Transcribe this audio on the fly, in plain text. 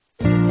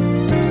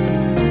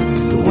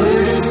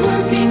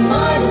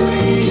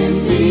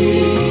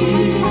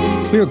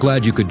are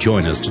glad you could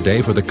join us today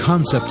for the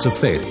Concepts of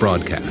Faith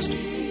broadcast.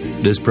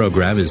 This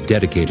program is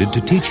dedicated to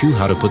teach you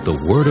how to put the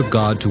Word of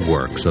God to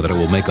work so that it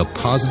will make a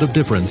positive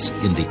difference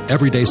in the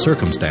everyday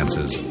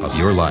circumstances of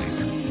your life.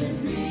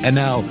 And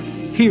now,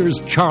 here's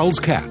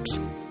Charles Capps.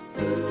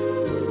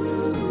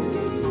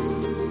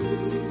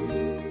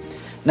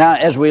 Now,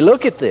 as we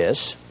look at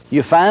this,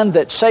 you find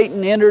that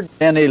Satan entered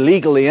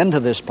illegally into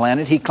this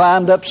planet. He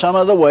climbed up some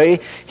other way.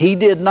 He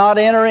did not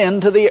enter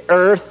into the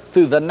earth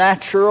through the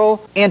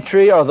natural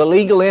entry or the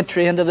legal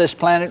entry into this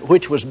planet,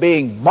 which was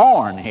being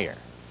born here.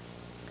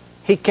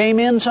 He came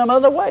in some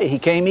other way. He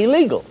came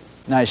illegal.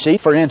 Now, you see,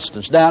 for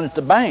instance, down at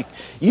the bank,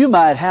 you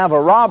might have a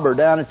robber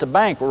down at the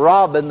bank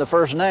robbing the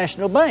First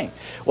National Bank.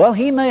 Well,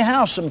 he may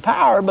have some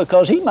power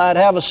because he might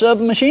have a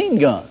submachine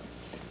gun,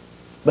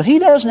 but he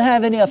doesn't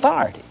have any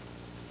authority.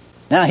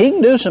 Now, he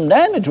can do some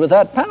damage with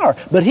that power,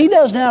 but he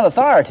doesn't have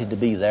authority to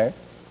be there.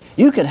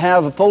 You could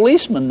have a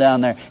policeman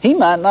down there. He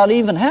might not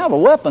even have a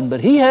weapon,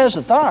 but he has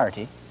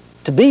authority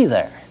to be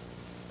there.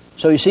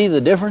 So you see the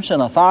difference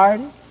in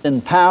authority, in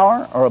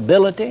power or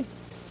ability.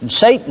 And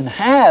Satan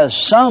has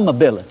some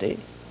ability,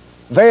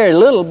 very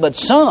little, but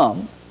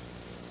some.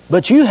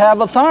 But you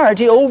have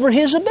authority over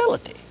his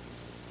ability.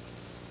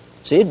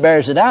 See, it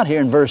bears it out here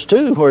in verse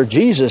 2 where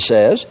Jesus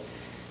says,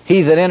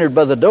 "He that entered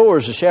by the door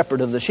is the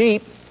shepherd of the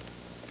sheep."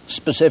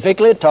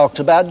 Specifically, it talks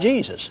about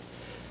Jesus.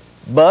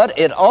 But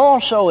it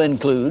also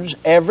includes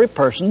every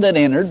person that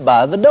entered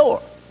by the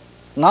door.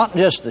 Not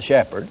just the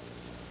shepherd.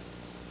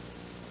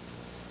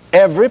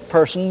 Every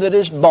person that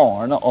is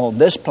born on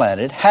this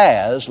planet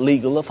has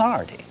legal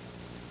authority.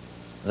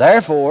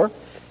 Therefore,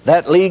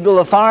 that legal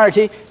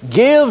authority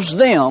gives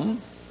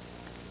them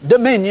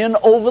dominion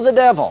over the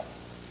devil,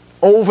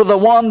 over the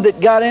one that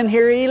got in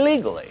here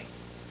illegally.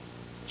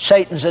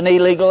 Satan's an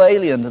illegal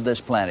alien to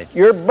this planet.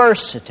 Your birth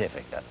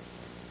certificate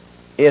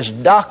is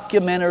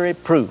documentary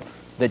proof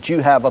that you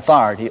have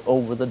authority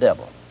over the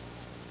devil.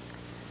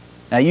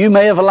 Now, you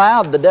may have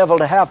allowed the devil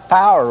to have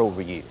power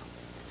over you,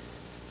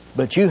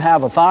 but you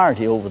have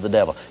authority over the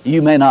devil.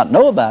 You may not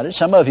know about it.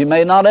 Some of you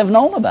may not have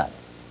known about it.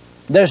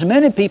 There's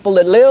many people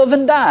that live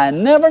and die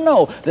and never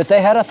know that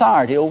they had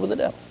authority over the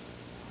devil.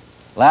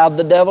 Allowed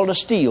the devil to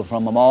steal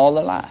from them all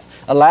their life.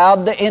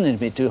 Allowed the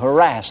enemy to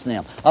harass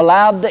them.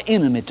 Allowed the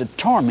enemy to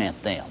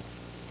torment them.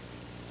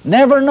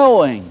 Never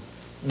knowing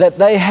that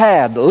they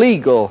had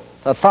legal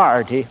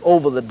authority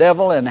over the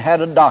devil and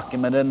had a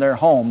document in their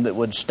home that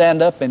would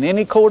stand up in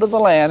any court of the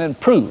land and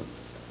prove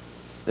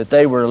that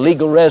they were a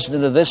legal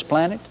resident of this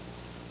planet.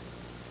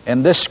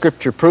 And this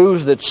scripture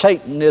proves that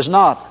Satan is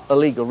not a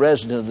legal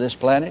resident of this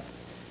planet,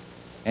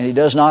 and he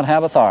does not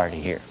have authority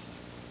here.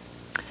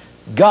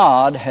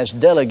 God has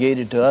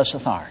delegated to us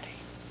authority.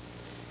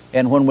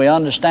 And when we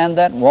understand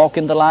that and walk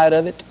in the light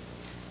of it,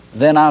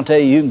 then I'll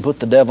tell you, you can put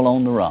the devil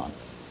on the run.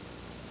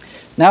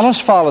 Now let's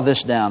follow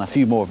this down a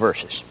few more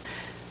verses.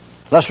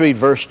 Let's read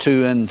verse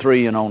 2 and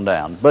 3 and on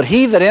down. "But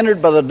he that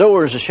entered by the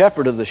door is the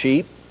shepherd of the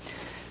sheep.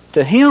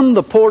 To him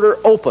the porter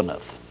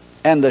openeth,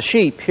 and the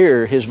sheep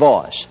hear his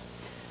voice."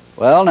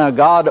 Well, now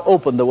God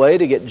opened the way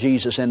to get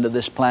Jesus into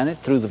this planet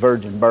through the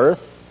virgin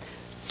birth.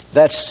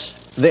 That's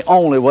the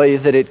only way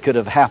that it could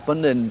have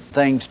happened, and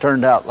things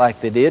turned out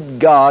like they did.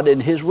 God in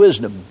his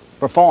wisdom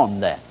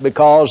performed that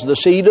because the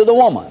seed of the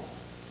woman,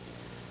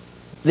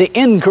 the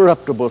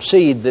incorruptible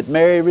seed that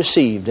Mary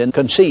received and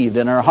conceived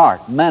in her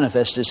heart,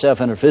 manifested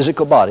itself in her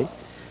physical body.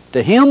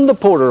 To him the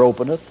porter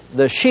openeth,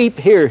 the sheep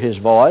hear his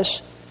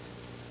voice.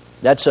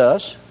 That's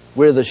us.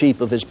 We're the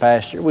sheep of his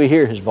pasture. We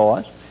hear his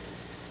voice.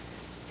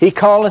 He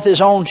calleth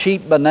his own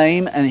sheep by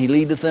name, and he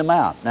leadeth them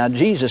out. Now,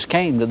 Jesus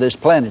came to this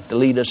planet to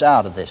lead us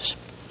out of this,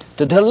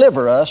 to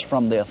deliver us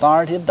from the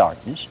authority of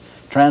darkness,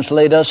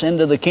 translate us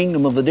into the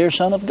kingdom of the dear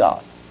Son of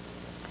God.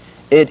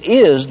 It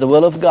is the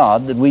will of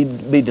God that we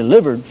be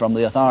delivered from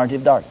the authority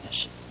of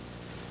darkness.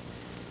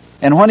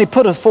 And when he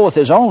putteth forth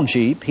his own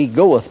sheep, he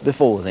goeth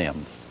before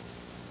them.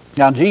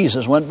 Now,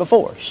 Jesus went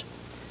before us.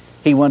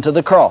 He went to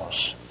the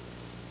cross.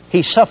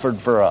 He suffered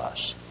for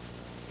us.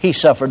 He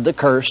suffered the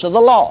curse of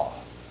the law.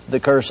 The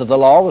curse of the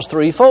law was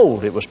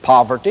threefold. It was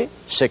poverty,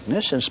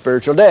 sickness, and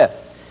spiritual death.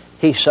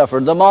 He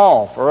suffered them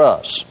all for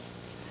us.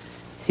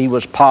 He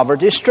was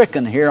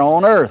poverty-stricken here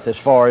on earth. As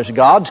far as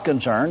God's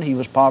concerned, he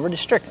was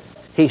poverty-stricken.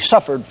 He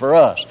suffered for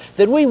us,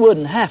 that we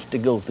wouldn't have to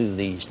go through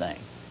these things.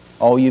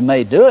 Oh, you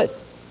may do it,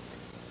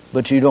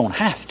 but you don't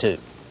have to.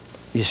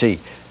 You see,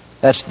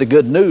 that's the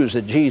good news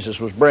that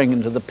Jesus was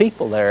bringing to the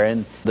people there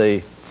in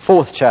the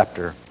 4th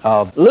chapter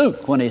of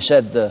Luke, when he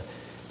said, "The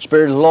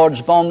Spirit of the Lord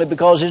is upon me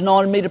because he's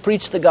anointed me to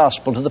preach the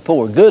gospel to the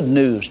poor." Good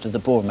news to the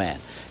poor man.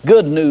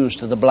 Good news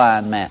to the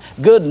blind man.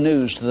 Good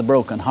news to the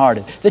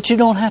brokenhearted. That you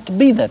don't have to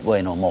be that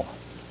way no more,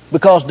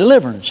 because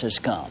deliverance has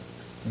come.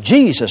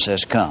 Jesus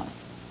has come.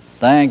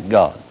 Thank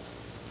God.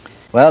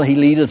 Well, he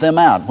leadeth them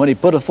out. When he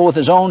putteth forth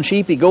his own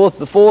sheep, he goeth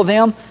before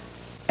them,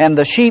 and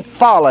the sheep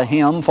follow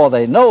him, for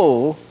they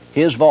know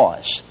his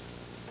voice.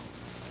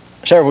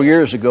 Several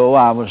years ago,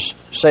 I was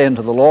saying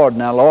to the Lord,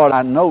 "Now, Lord,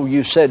 I know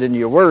you said in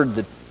your word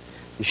that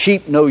The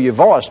sheep know your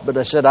voice, but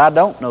I said, I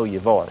don't know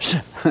your voice.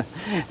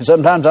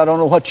 Sometimes I don't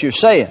know what you're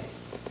saying.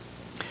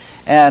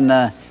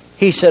 And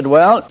he said,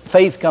 well,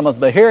 faith cometh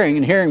by hearing,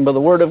 and hearing by the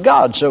word of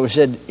God. So he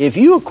said, if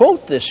you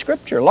quote this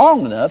scripture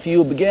long enough,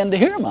 you'll begin to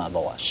hear my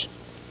voice.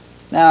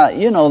 Now,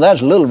 you know,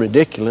 that's a little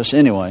ridiculous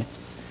anyway.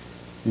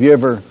 Have you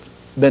ever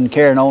been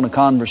carrying on a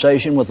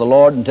conversation with the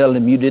Lord and telling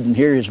him you didn't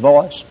hear his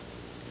voice?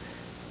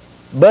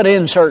 But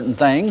in certain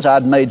things,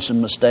 I'd made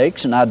some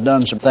mistakes, and I'd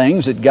done some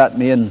things that got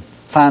me in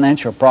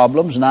financial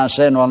problems. And I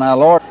said, well, now,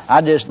 Lord,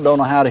 I just don't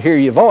know how to hear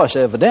your voice,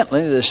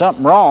 evidently. There's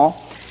something wrong.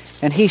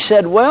 And he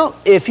said, well,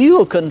 if you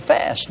will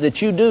confess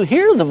that you do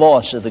hear the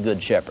voice of the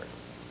Good Shepherd,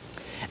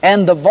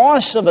 and the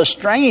voice of a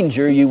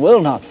stranger you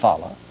will not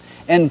follow,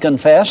 and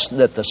confess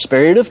that the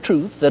Spirit of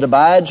truth that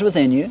abides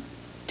within you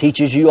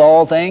teaches you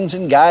all things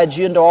and guides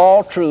you into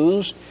all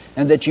truths,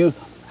 and that you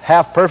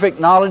have perfect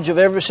knowledge of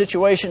every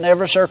situation,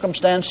 every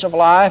circumstance of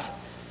life,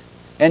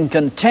 and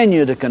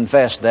continue to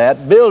confess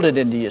that, build it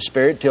into your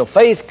spirit till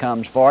faith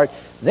comes for it,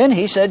 then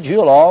he said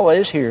you'll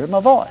always hear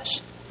my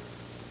voice.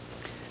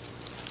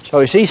 So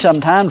you see,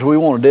 sometimes we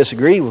want to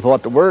disagree with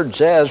what the Word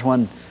says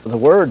when the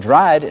Word's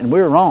right and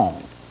we're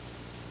wrong.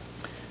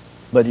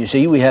 But you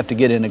see, we have to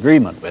get in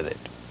agreement with it.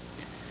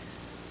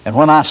 And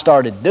when I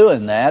started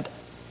doing that,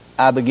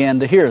 I began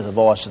to hear the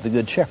voice of the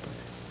Good Shepherd.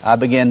 I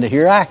began to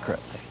hear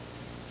accurately.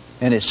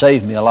 And it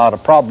saved me a lot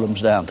of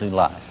problems down through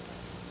life.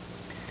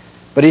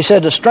 But he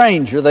said, a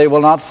stranger they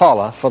will not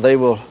follow, for they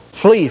will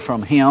flee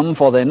from him,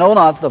 for they know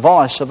not the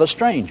voice of a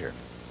stranger.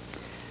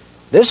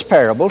 This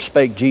parable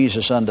spake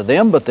Jesus unto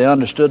them, but they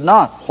understood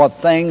not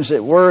what things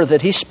it were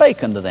that he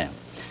spake unto them.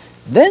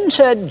 Then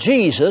said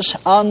Jesus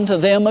unto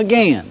them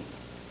again.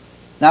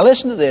 Now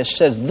listen to this. It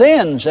says,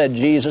 then said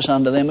Jesus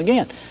unto them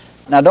again.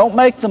 Now don't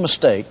make the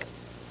mistake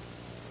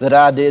that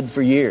I did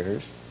for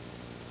years.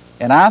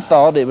 And I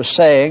thought it was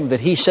saying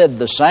that he said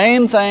the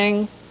same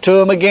thing to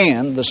them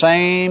again, the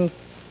same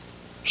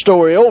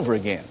story over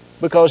again,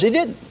 because he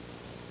didn't.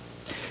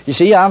 You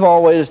see, I've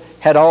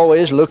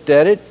always looked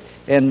at it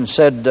and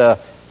said,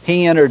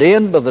 he entered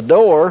in by the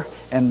door,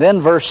 and then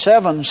verse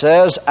 7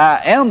 says,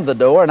 I am the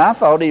door, and I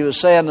thought he was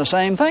saying the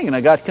same thing, and I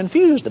got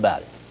confused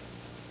about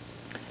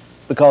it.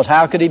 Because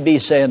how could he be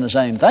saying the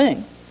same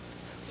thing?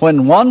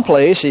 When one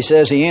place he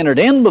says he entered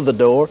in by the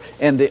door,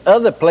 and the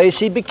other place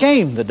he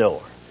became the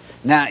door.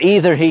 Now,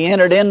 either he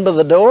entered in by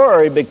the door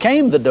or he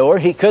became the door.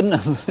 He couldn't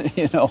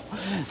have,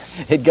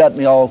 it got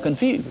me all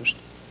confused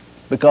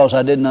because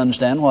I didn't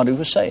understand what he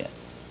was saying.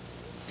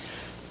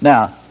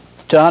 Now,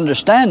 to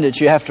understand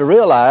it, you have to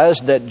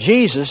realize that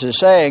Jesus is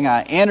saying,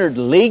 I entered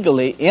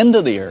legally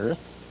into the earth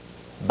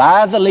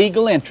by the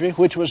legal entry,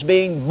 which was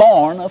being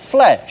born of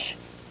flesh.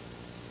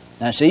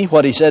 Now see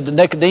what he said to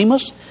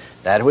Nicodemus?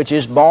 That which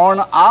is born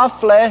of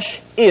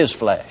flesh is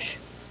flesh.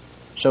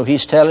 So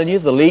he's telling you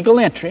the legal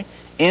entry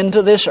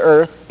into this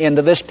earth,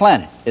 into this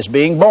planet, is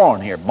being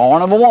born here,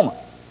 born of a woman.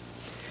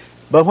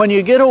 But when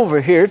you get over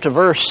here to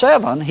verse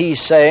 7,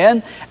 he's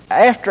saying,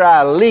 after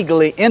I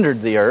legally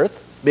entered the earth,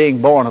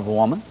 being born of a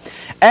woman,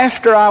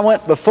 after I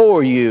went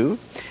before you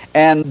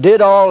and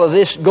did all of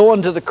this,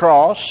 going to the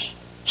cross,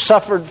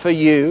 suffered for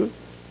you,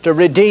 to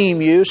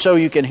redeem you so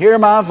you can hear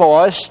my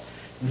voice,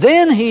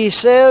 then he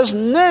says,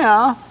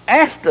 now,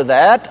 after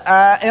that,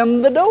 I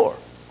am the door.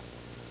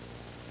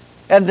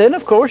 And then,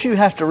 of course, you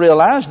have to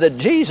realize that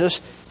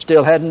Jesus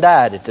still hadn't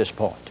died at this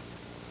point.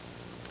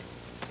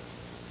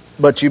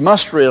 But you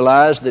must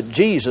realize that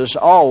Jesus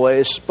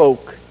always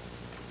spoke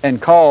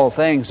and called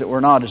things that were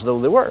not as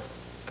though they were.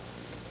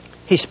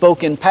 He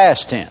spoke in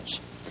past tense.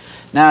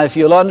 Now, if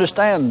you'll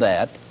understand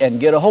that and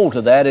get a hold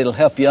of that, it'll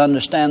help you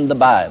understand the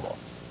Bible.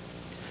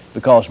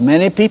 Because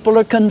many people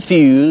are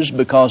confused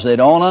because they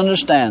don't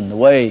understand the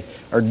way,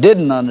 or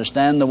didn't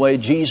understand the way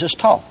Jesus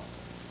taught.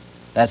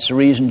 That's the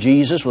reason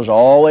Jesus was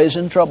always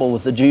in trouble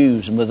with the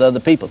Jews and with other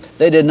people.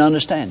 They didn't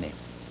understand him.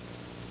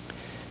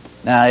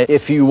 Now,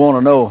 if you want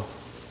to know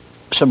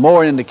some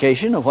more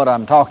indication of what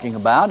I'm talking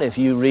about, if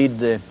you read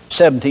the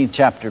 17th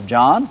chapter of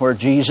John, where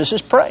Jesus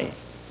is praying.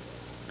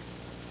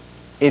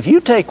 If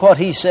you take what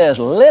he says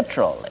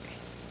literally,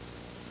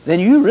 then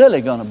you're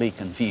really going to be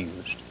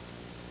confused.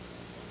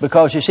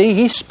 Because, you see,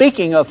 he's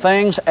speaking of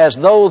things as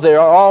though they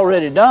are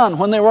already done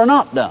when they were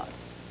not done.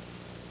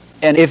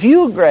 And if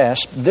you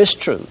grasp this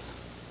truth,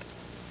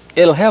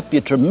 it'll help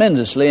you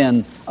tremendously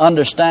in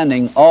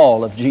understanding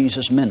all of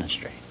Jesus'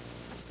 ministry.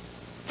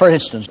 For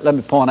instance, let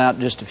me point out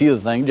just a few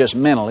of the things, just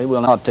mentally.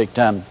 We'll not take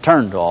time to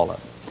turn to all of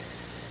them.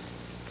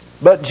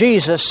 But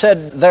Jesus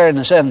said there in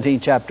the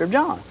 17th chapter of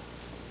John,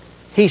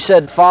 he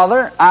said,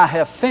 Father, I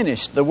have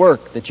finished the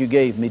work that you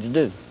gave me to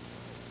do.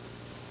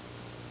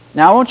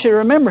 Now I want you to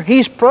remember,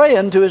 he's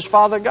praying to his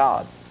Father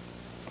God.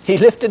 He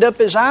lifted up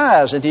his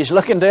eyes and he's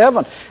looking to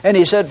heaven. And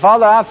he said,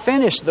 Father, I've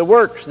finished the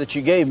works that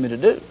you gave me to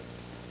do.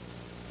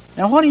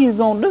 Now what are you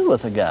going to do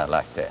with a guy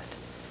like that?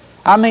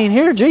 I mean,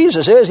 here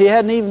Jesus is, he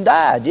hadn't even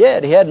died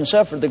yet. He hadn't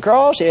suffered the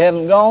cross. He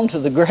hadn't gone to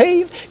the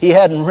grave. He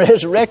hadn't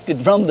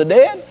resurrected from the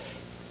dead.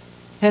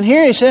 And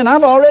here he's saying,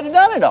 I've already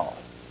done it all.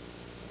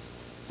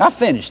 I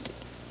finished it.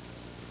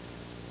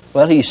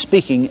 Well, he's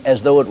speaking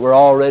as though it were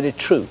already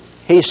true.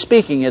 He's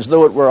speaking as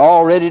though it were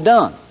already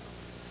done.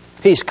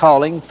 He's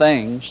calling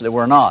things that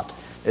were not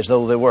as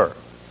though they were.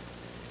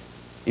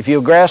 If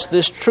you grasp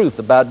this truth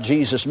about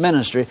Jesus'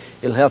 ministry,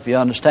 it'll help you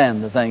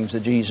understand the things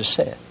that Jesus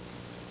said.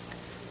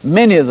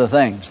 Many of the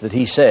things that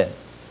he said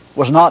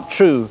was not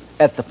true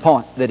at the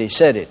point that he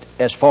said it,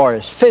 as far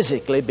as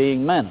physically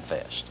being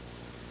manifest.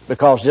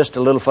 Because just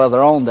a little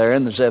further on there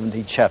in the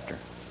 17th chapter,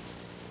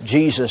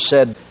 Jesus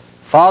said,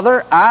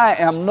 "Father, I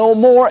am no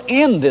more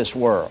in this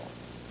world."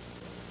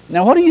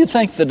 Now, what do you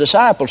think the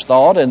disciples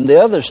thought and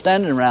the others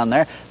standing around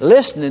there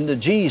listening to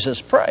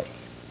Jesus pray?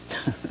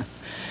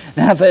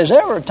 Now, if there's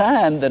ever a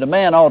time that a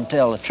man ought to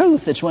tell the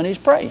truth, it's when he's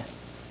praying.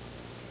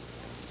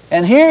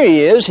 And here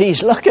he is,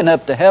 he's looking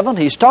up to heaven,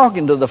 he's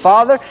talking to the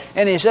Father,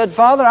 and he said,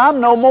 "Father, I'm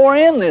no more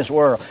in this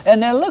world."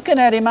 And they're looking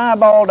at him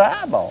eyeball to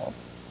eyeball.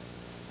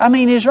 I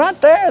mean, he's right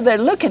there, they're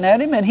looking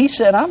at him, and he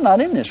said, "I'm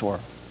not in this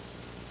world."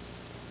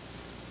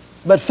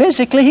 But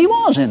physically, he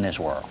was in this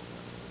world.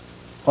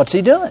 What's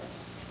he doing?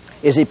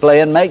 Is he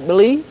playing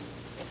make-believe?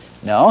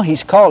 No,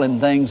 he's calling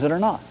things that are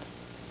not,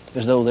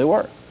 as though they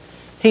were.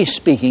 He's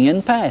speaking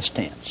in past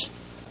tense.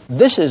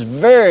 This is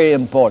very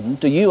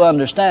important to you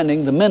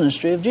understanding the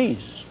ministry of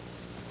Jesus,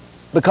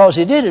 because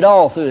he did it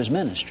all through his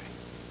ministry.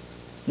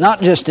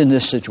 Not just in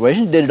this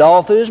situation, he did it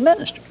all through his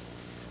ministry.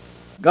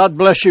 God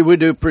bless you. We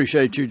do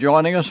appreciate you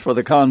joining us for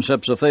the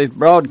Concepts of Faith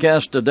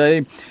broadcast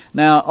today.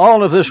 Now,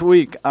 all of this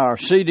week, our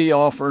CD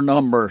offer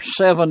number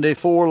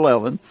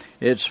 7411.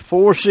 It's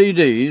 4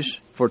 CDs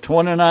for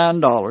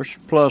 $29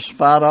 plus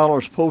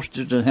 $5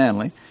 postage and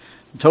handling,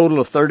 a total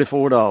of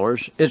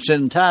 $34. It's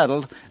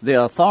entitled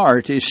The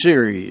Authority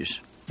Series.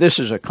 This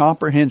is a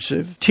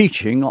comprehensive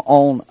teaching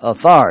on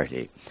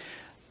authority.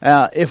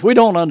 If we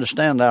don't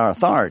understand our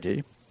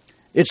authority,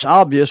 it's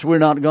obvious we're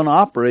not going to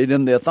operate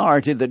in the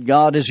authority that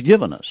God has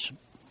given us.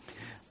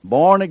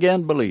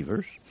 Born-again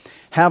believers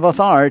have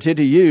authority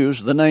to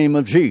use the name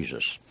of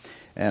Jesus.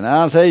 And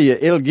I'll tell you,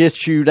 it'll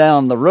get you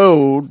down the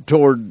road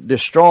toward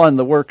destroying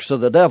the works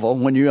of the devil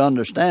when you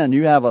understand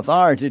you have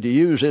authority to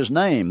use his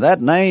name. That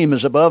name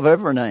is above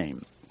every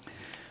name.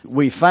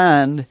 We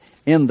find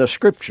in the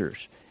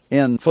Scriptures,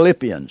 in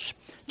Philippians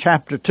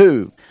chapter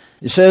 2,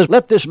 it says,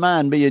 "Let this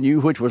mind be in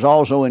you, which was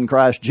also in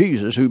Christ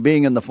Jesus, who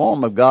being in the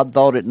form of God,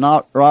 thought it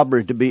not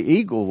robbery to be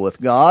equal with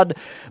God,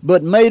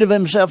 but made of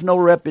himself no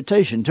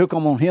reputation, took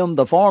on him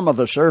the form of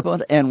a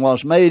serpent, and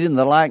was made in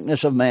the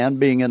likeness of man,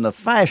 being in the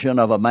fashion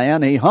of a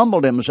man. He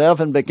humbled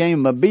himself and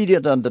became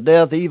obedient unto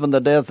death, even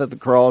the death of the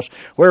cross.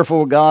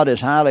 Wherefore God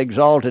has highly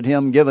exalted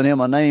him, given him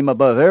a name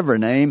above every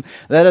name,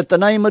 that at the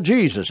name of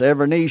Jesus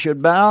every knee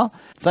should bow,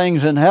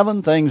 things in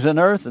heaven, things in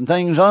earth, and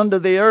things under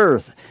the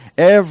earth."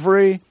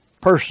 Every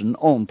person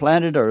on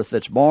planet Earth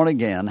that's born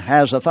again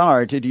has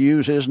authority to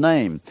use his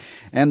name.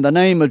 And the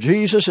name of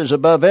Jesus is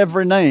above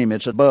every name.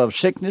 It's above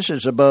sickness,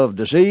 it's above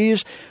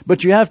disease.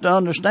 But you have to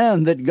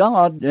understand that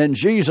God and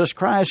Jesus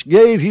Christ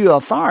gave you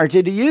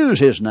authority to use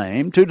his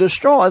name to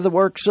destroy the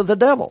works of the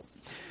devil.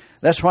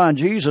 That's why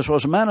Jesus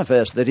was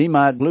manifest, that he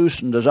might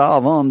loose and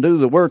dissolve, undo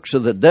the works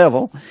of the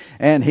devil.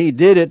 And he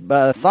did it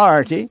by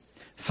authority,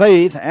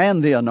 faith,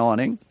 and the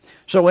anointing.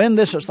 So in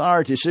this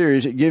authority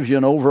series, it gives you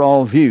an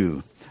overall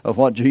view of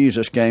what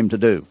Jesus came to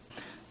do.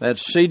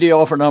 That's CD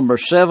offer number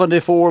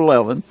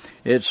 7411.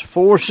 It's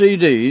 4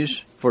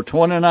 CDs for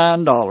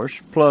 $29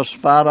 plus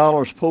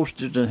 $5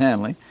 postage and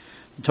handling,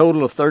 a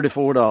total of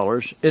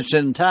 $34. It's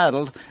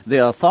entitled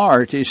The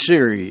Authority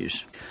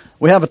Series.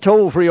 We have a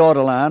toll-free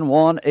order line,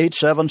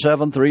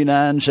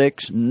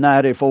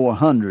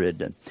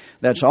 1-877-396-9400.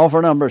 That's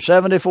offer number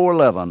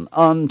 7411.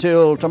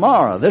 Until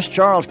tomorrow, this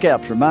Charles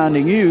Capps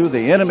reminding you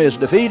the enemy is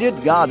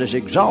defeated, God is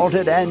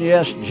exalted, and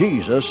yes,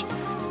 Jesus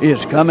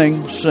is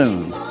coming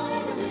soon.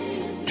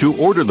 To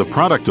order the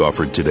product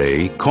offered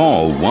today,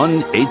 call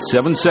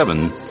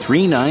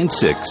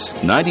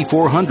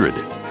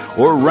 1-877-396-9400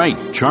 or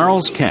write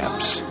Charles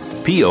Capps,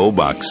 P.O.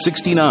 Box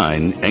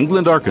 69,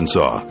 England,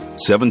 Arkansas,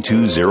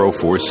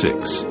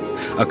 72046.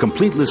 A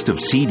complete list of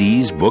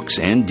CDs, books,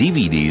 and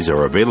DVDs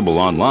are available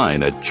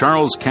online at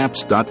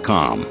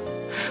charlescapps.com.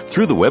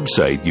 Through the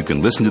website, you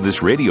can listen to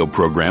this radio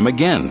program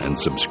again and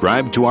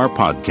subscribe to our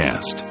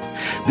podcast.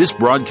 This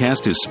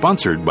broadcast is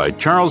sponsored by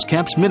Charles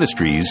Capps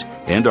Ministries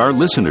and our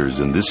listeners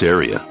in this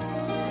area.